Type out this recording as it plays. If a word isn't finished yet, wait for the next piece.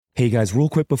Hey guys, real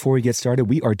quick before we get started,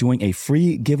 we are doing a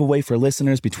free giveaway for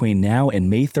listeners between now and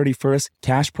May 31st.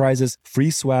 Cash prizes, free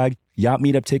swag, yacht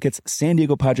meetup tickets, San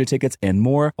Diego Padre tickets, and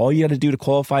more. All you got to do to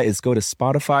qualify is go to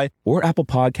Spotify or Apple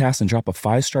Podcasts and drop a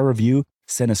 5-star review.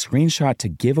 Send a screenshot to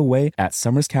giveaway at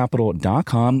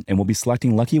summerscapital.com, and we'll be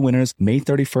selecting lucky winners May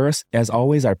 31st. As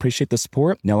always, I appreciate the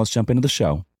support. Now let's jump into the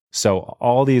show. So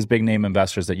all these big name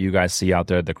investors that you guys see out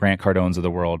there, the Grant Cardones of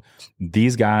the world,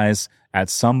 these guys at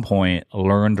some point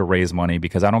learn to raise money,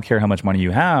 because I don't care how much money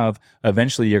you have,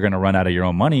 eventually you're going to run out of your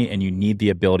own money and you need the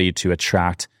ability to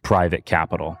attract private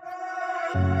capital.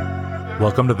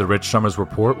 Welcome to the Rich Summers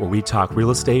Report, where we talk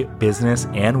real estate, business,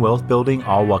 and wealth building,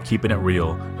 all while keeping it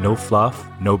real. No fluff,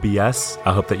 no BS.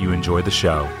 I hope that you enjoy the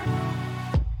show.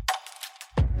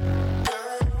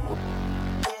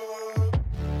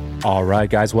 All right,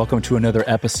 guys, welcome to another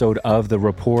episode of The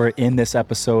Report. In this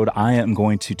episode, I am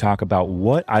going to talk about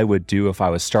what I would do if I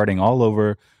was starting all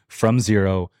over from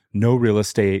zero, no real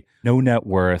estate, no net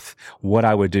worth, what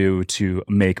I would do to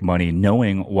make money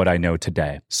knowing what I know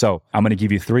today. So I'm going to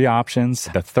give you 3 options.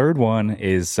 The third one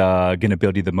is going to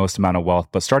build you the most amount of wealth,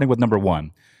 but starting with number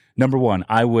one,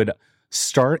 I would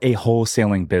start a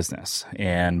wholesaling business.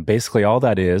 And basically all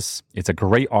that is, it's a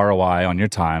great ROI on your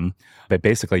time, but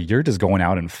basically you're just going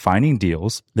out and finding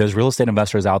deals. There's real estate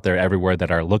investors out there everywhere that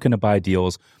are looking to buy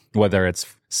deals, whether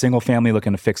it's single family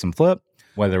looking to fix and flip,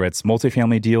 whether it's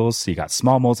multifamily deals. So you got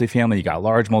small multifamily, you got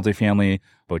large multifamily,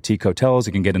 boutique hotels.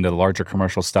 You can get into the larger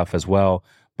commercial stuff as well.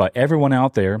 But everyone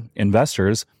out there,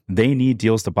 investors, they need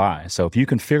deals to buy. So if you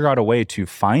can figure out a way to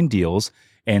find deals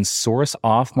and source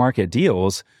off-market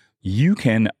deals, you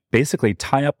can basically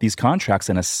tie up these contracts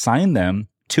and assign them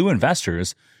to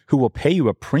investors who will pay you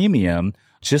a premium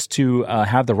just to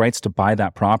have the rights to buy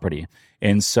that property.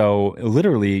 And so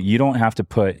literally, you don't have to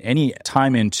put any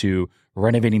time into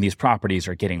renovating these properties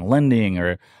or getting lending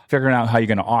or figuring out how you're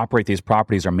going to operate these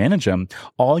properties or manage them.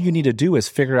 All you need to do is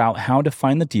figure out how to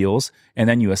find the deals, and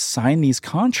then you assign these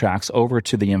contracts over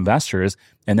to the investors,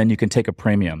 and then you can take a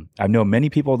premium. I know many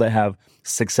people that have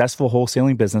successful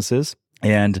wholesaling businesses,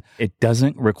 and it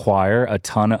doesn't require a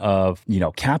ton of,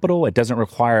 capital. It doesn't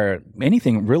require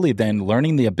anything really than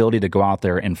learning the ability to go out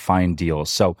there and find deals.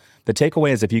 So the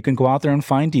takeaway is, if you can go out there and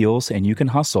find deals and you can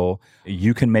hustle,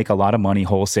 you can make a lot of money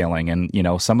wholesaling. And,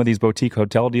 some of these boutique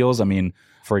hotel deals,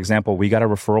 for example, we got a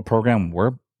referral program.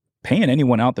 We're paying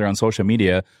anyone out there on social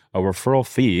media a referral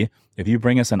fee. If you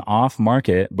bring us an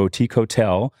off-market boutique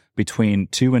hotel between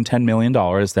 $2 and $10 million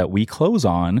that we close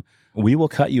on, we will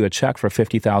cut you a check for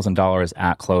 $50,000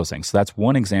 at closing. So that's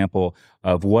one example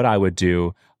of what I would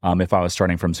do if I was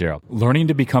starting from zero. Learning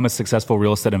to become a successful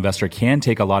real estate investor can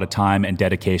take a lot of time and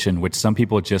dedication, which some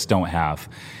people just don't have.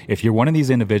 If you're one of these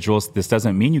individuals, this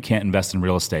doesn't mean you can't invest in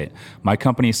real estate. My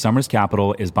company, Summers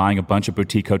Capital, is buying a bunch of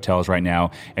boutique hotels right now,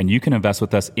 and you can invest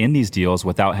with us in these deals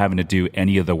without having to do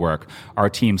any of the work. Our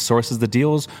team sources the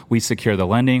deals, we secure the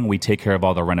lending, we take care of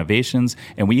all the renovations,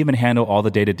 and we even handle all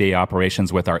the day-to-day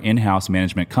operations with our in-house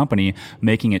management company,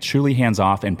 making it truly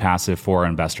hands-off and passive for our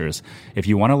investors. If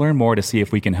you want to learn more to see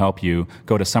if we can help you,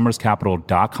 go to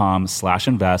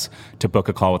summerscapital.com/invest to book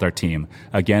a call with our team.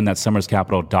 Again, that's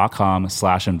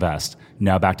summerscapital.com/invest.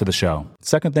 Now back to the show.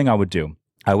 Second thing I would do,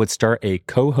 I would start a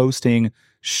co-hosting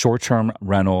short-term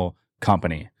rental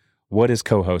company. What is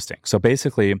co-hosting? So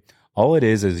basically, all it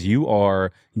is you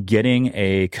are getting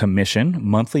a commission,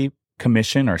 monthly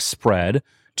commission or spread,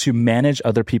 to manage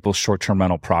other people's short-term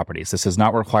rental properties. This does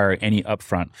not require any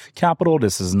upfront capital.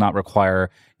 This does not require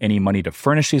any money to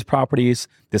furnish these properties.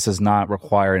 This does not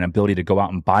require an ability to go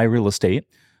out and buy real estate.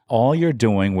 All you're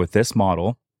doing with this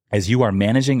model is you are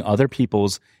managing other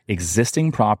people's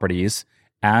existing properties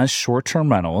as short-term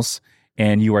rentals,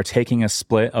 and you are taking a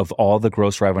split of all the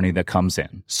gross revenue that comes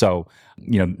in. So,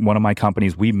 one of my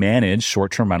companies, we manage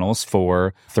short-term rentals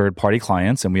for third-party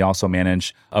clients, and we also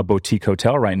manage a boutique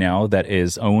hotel right now that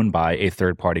is owned by a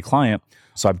third-party client.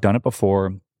 So I've done it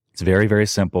before. It's very, very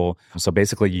simple. So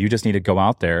basically, you just need to go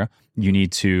out there. You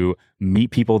need to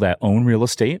meet people that own real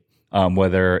estate,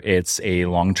 whether it's a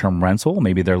long-term rental,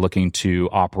 maybe they're looking to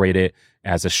operate it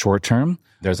as a short-term.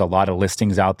 There's a lot of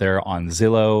listings out there on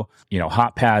Zillow,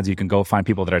 hot pads. You can go find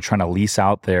people that are trying to lease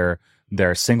out their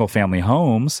single-family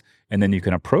homes, and then you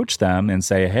can approach them and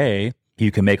say, hey,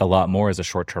 you can make a lot more as a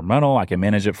short-term rental. I can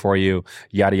manage it for you,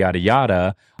 yada, yada,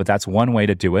 yada. But that's one way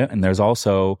to do it. And there's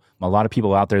also a lot of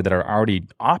people out there that are already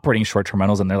operating short-term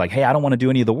rentals, and they're like, hey, I don't want to do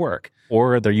any of the work.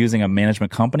 Or they're using a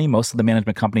management company. Most of the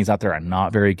management companies out there are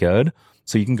not very good.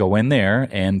 So you can go in there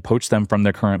and poach them from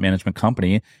their current management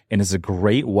company. And it's a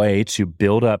great way to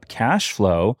build up cash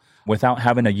flow without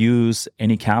having to use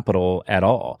any capital at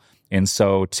all. And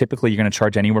so typically you're going to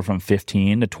charge anywhere from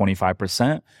 15 to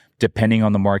 25%, depending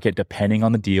on the market, depending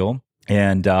on the deal.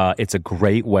 And it's a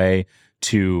great way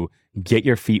to get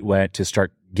your feet wet, to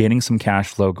start getting some cash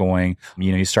flow going.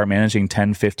 You start managing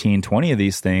 10, 15, 20 of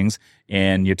these things,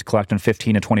 and you're collecting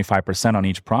 15 to 25% on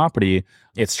each property.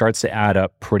 It starts to add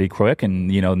up pretty quick. And,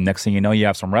 next thing you know, you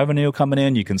have some revenue coming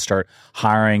in. You can start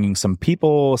hiring some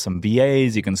people, some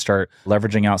VAs. You can start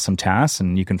leveraging out some tasks,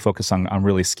 and you can focus on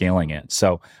really scaling it.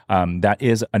 So that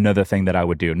is another thing that I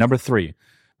would do. Number 3,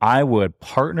 I would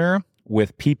partner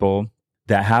with people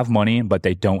that have money, but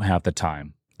they don't have the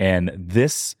time. And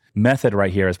this method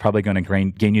right here is probably going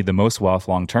to gain you the most wealth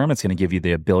long term. It's going to give you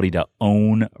the ability to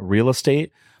own real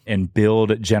estate and build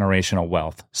generational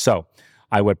wealth. So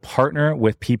I would partner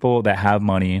with people that have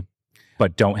money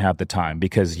but don't have the time,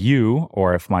 because you,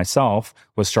 or if myself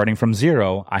was starting from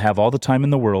zero, I have all the time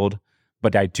in the world,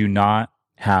 but I do not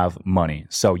have money.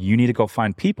 So you need to go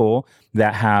find people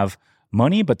that have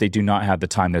money, but they do not have the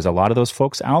time. There's a lot of those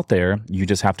folks out there. You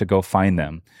just have to go find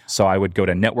them. So I would go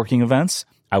to networking events.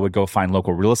 I would go find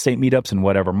local real estate meetups in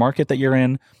whatever market that you're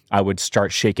in. I would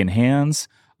start shaking hands.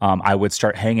 I would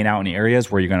start hanging out in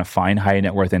areas where you're going to find high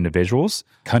net worth individuals,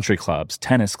 country clubs,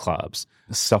 tennis clubs,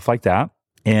 stuff like that.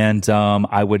 And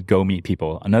I would go meet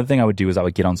people. Another thing I would do is I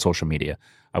would get on social media.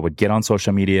 I would get on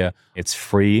social media. It's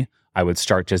free. I would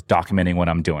start just documenting what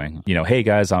I'm doing. Hey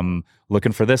guys, I'm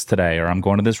looking for this today, or I'm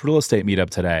going to this real estate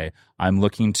meetup today. I'm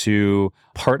looking to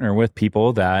partner with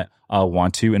people that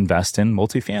want to invest in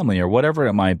multifamily or whatever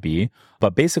it might be.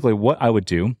 But basically what I would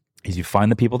do is you find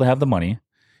the people that have the money,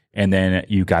 and then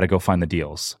you got to go find the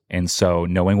deals. And so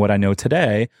knowing what I know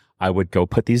today, I would go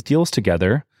put these deals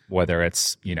together, whether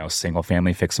it's, single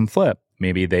family fix and flip.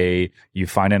 Maybe you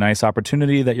find a nice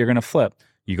opportunity that you're going to flip.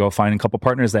 You go find a couple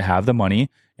partners that have the money,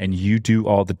 and you do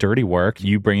all the dirty work.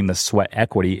 You bring the sweat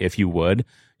equity, if you would.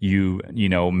 You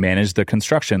manage the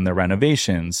construction, the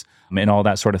renovations, and all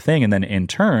that sort of thing. And then in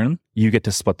turn, you get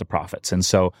to split the profits. And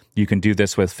so you can do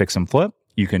this with fix and flip.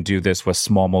 You can do this with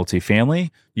small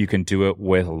multifamily. You can do it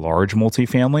with large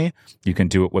multifamily. You can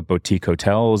do it with boutique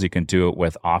hotels. You can do it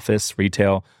with office,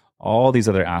 retail, all these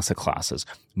other asset classes.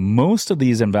 Most of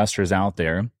these investors out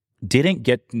there didn't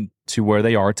get to where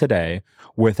they are today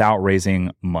without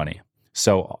raising money.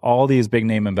 So all these big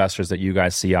name investors that you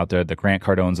guys see out there, the Grant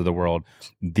Cardones of the world,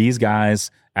 these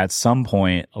guys at some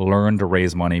point learn to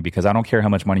raise money, because I don't care how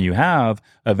much money you have,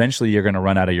 eventually you're going to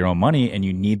run out of your own money, and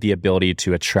you need the ability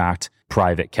to attract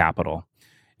private capital.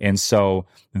 And so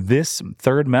this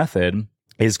third method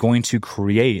is going to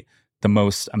create the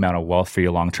most amount of wealth for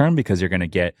you long term, because you're going to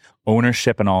get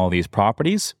ownership in all of these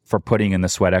properties for putting in the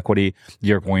sweat equity.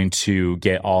 You're going to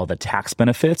get all the tax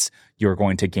benefits. You're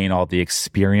going to gain all the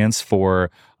experience for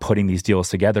putting these deals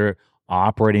together,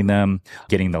 operating them,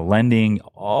 getting the lending,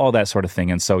 all that sort of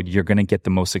thing. And so you're going to get the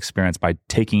most experience by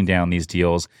taking down these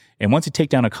deals. And once you take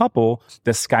down a couple,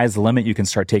 the sky's the limit. You can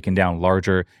start taking down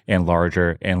larger and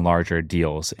larger and larger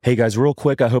deals. Hey guys, real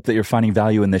quick, I hope that you're finding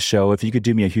value in this show. If you could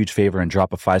do me a huge favor and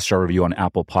drop a 5-star review on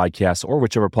Apple Podcasts or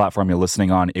whichever platform you're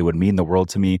listening on, it would mean the world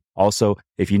to me. Also,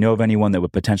 if you know of anyone that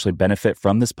would potentially benefit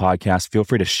from this podcast, feel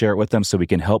free to share it with them so we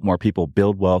can help more people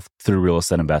build wealth through real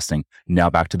estate investing. Now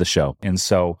back to the show. And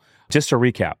so just to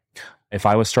recap, if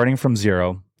I was starting from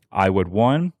zero, I would,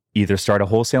 one, either start a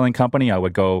wholesaling company. I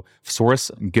would go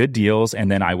source good deals, and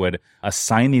then I would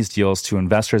assign these deals to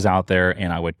investors out there,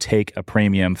 and I would take a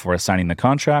premium for assigning the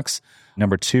contracts.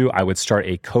 Number 2, I would start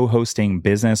a co-hosting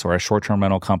business or a short-term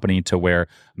rental company to where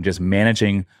I'm just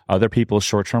managing other people's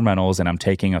short-term rentals, and I'm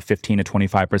taking a 15 to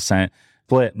 25%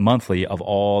 split monthly of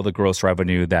all the gross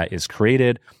revenue that is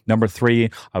created. Number 3,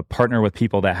 I partner with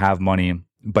people that have money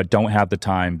but don't have the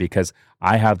time, because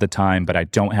I have the time, but I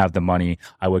don't have the money.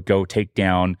 I would go take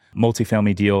down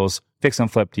multifamily deals, fix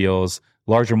and flip deals,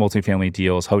 larger multifamily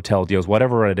deals, hotel deals,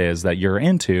 whatever it is that you're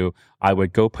into. I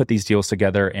would go put these deals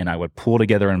together, and I would pull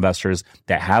together investors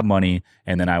that have money,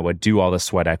 and then I would do all the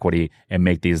sweat equity and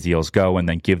make these deals go, and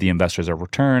then give the investors a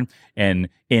return. And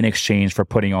in exchange for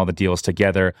putting all the deals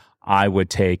together, I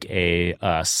would take a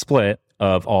split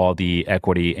of all the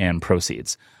equity and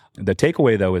proceeds. The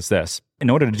takeaway, though, is this. In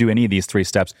order to do any of these 3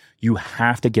 steps, you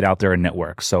have to get out there and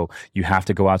network. So you have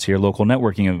to go out to your local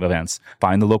networking events,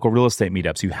 find the local real estate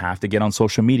meetups. You have to get on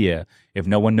social media. If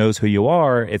no one knows who you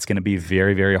are, it's going to be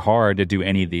very, very hard to do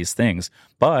any of these things.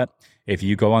 But if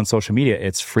you go on social media,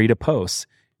 it's free to post.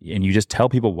 And you just tell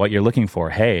people what you're looking for.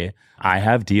 Hey, I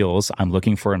have deals. I'm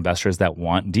looking for investors that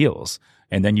want deals.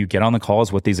 And then you get on the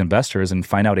calls with these investors and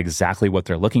find out exactly what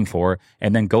they're looking for,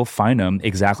 and then go find them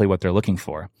exactly what they're looking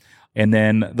for. And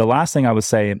then the last thing I would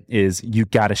say is you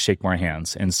got to shake more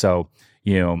hands. And so,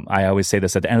 I always say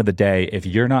this at the end of the day, if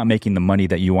you're not making the money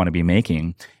that you want to be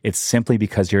making, it's simply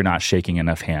because you're not shaking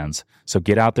enough hands. So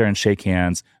get out there and shake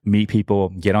hands, meet people,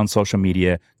 get on social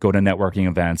media, go to networking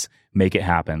events, make it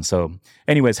happen. So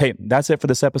anyways, hey, that's it for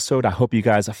this episode. I hope you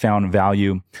guys found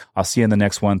value. I'll see you in the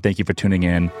next one. Thank you for tuning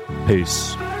in.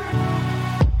 Peace.